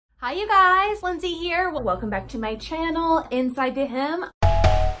Hi you guys, Lindsay here. Welcome back to my channel, Inside to Him.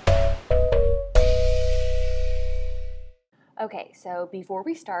 Okay, so before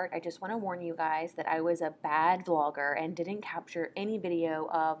we start, I just want to warn you guys that I was a bad vlogger and didn't capture any video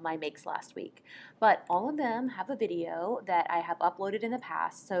of my makes last week. But all of them have a video that I have uploaded in the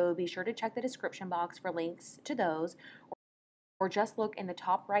past, so be sure to check the description box for links to those, or just look in the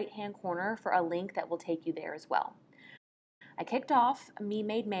top right-hand corner for a link that will take you there as well. I kicked off Me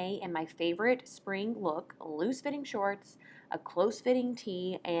Made May in my favorite spring look, loose-fitting shorts, a close-fitting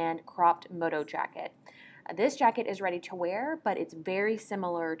tee, and cropped moto jacket. This jacket is ready to wear, but it's very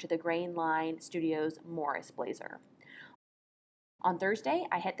similar to the Grain Line Studios Morris blazer. On Thursday,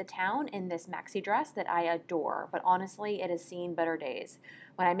 I hit the town in this maxi dress that I adore, but honestly, it has seen better days.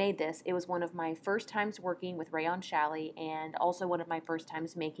 When I made this, it was one of my first times working with rayon challis and also one of my first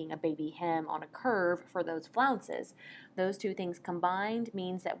times making a baby hem on a curve for those flounces. Those two things combined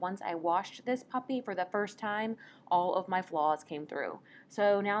means that once I washed this puppy for the first time, all of my flaws came through.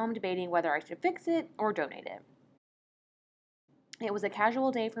 So now I'm debating whether I should fix it or donate it. It was a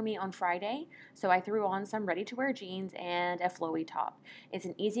casual day for me on Friday, so I threw on some ready-to-wear jeans and a flowy top. It's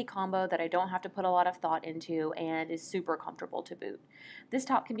an easy combo that I don't have to put a lot of thought into and is super comfortable to boot. This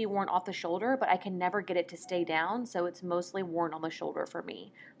top can be worn off the shoulder, but I can never get it to stay down, so it's mostly worn on the shoulder for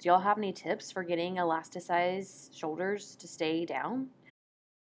me. Do y'all have any tips for getting elasticized shoulders to stay down?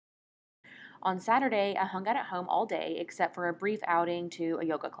 On Saturday, I hung out at home all day except for a brief outing to a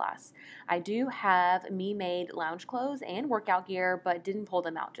yoga class. I do have me-made lounge clothes and workout gear, but didn't pull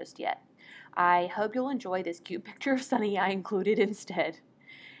them out just yet. I hope you'll enjoy this cute picture of Sunny I included instead.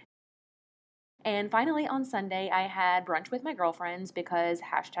 And finally, on Sunday, I had brunch with my girlfriends because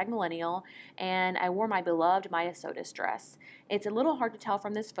 #millennial, and I wore my beloved Maya Sotis dress. It's a little hard to tell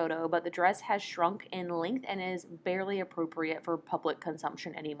from this photo, but the dress has shrunk in length and is barely appropriate for public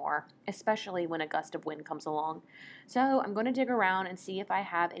consumption anymore, especially when a gust of wind comes along. So I'm going to dig around and see if I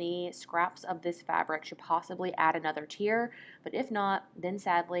have any scraps of this fabric to possibly add another tier, but if not, then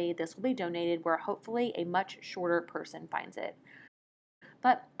sadly, this will be donated where hopefully a much shorter person finds it.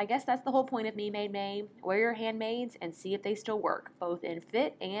 But I guess that's the whole point of Me Made May. Wear your handmaids and see if they still work, both in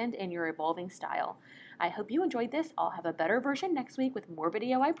fit and in your evolving style. I hope you enjoyed this. I'll have a better version next week with more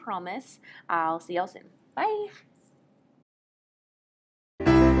video, I promise. I'll see y'all soon. Bye!